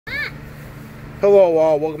Hello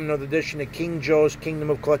all, welcome to another edition of King Joe's Kingdom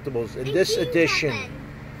of Collectibles. In this edition,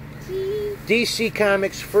 DC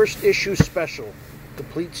Comics first issue special,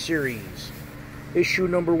 complete series. Issue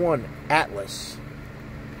number 1, Atlas.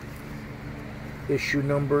 Issue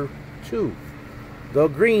number 2, The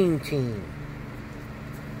Green Team.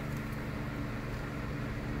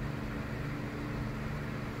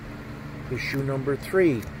 Issue number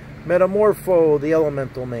 3, Metamorpho, the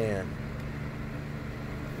Elemental Man.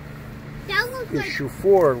 Issue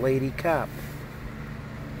 4, Lady Cop.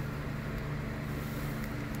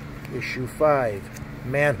 Issue 5,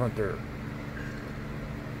 Manhunter.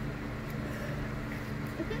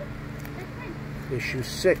 Issue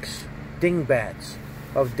 6, Dingbats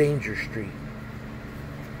of Danger Street.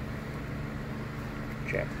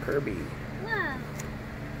 Jack Kirby. Wow.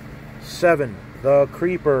 7, The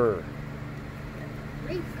Creeper.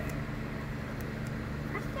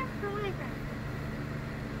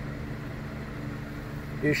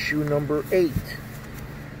 Issue number 8.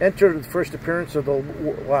 Enter the first appearance of the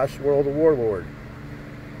Lost World Warlord,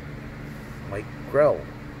 Mike Grell.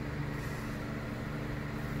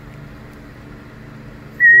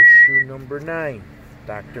 Issue number 9,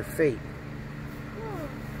 Dr. Fate. Oh,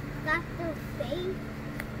 Dr. Fate?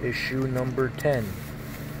 Issue number 10.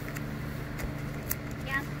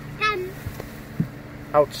 Yep, 10.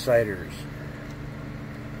 Outsiders.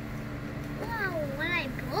 Whoa, when I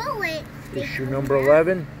blow it... Issue number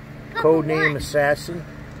 11, Codename Assassin.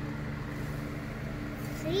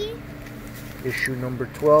 See? Issue number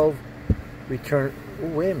 12, Return... Oh,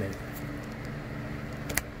 wait a minute.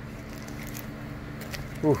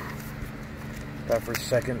 Oof. Thought for a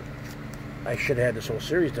second I should have had this whole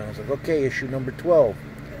series done. I was like, okay, issue number 12,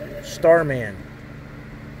 Starman.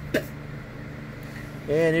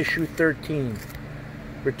 And issue 13,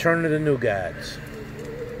 Return of the New Gods.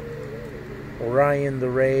 Orion, the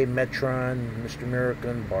Ray, Metron, Mr.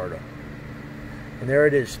 Miracle, and Barda. And there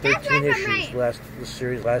it is, 13 issues. The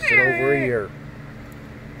series lasted over a year.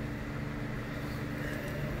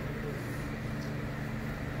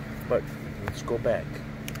 But let's go back.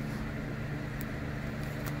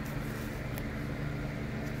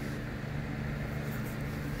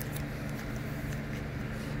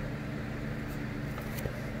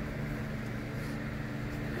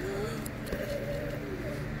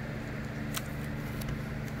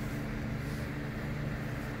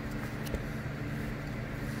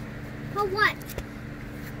 For what?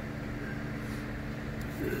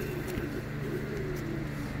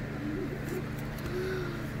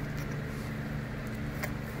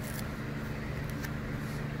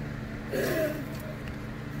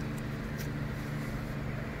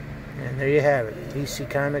 And there you have it, DC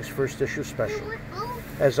Comics first issue special.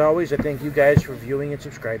 As always, I thank you guys for viewing and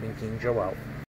subscribing. King Joe out.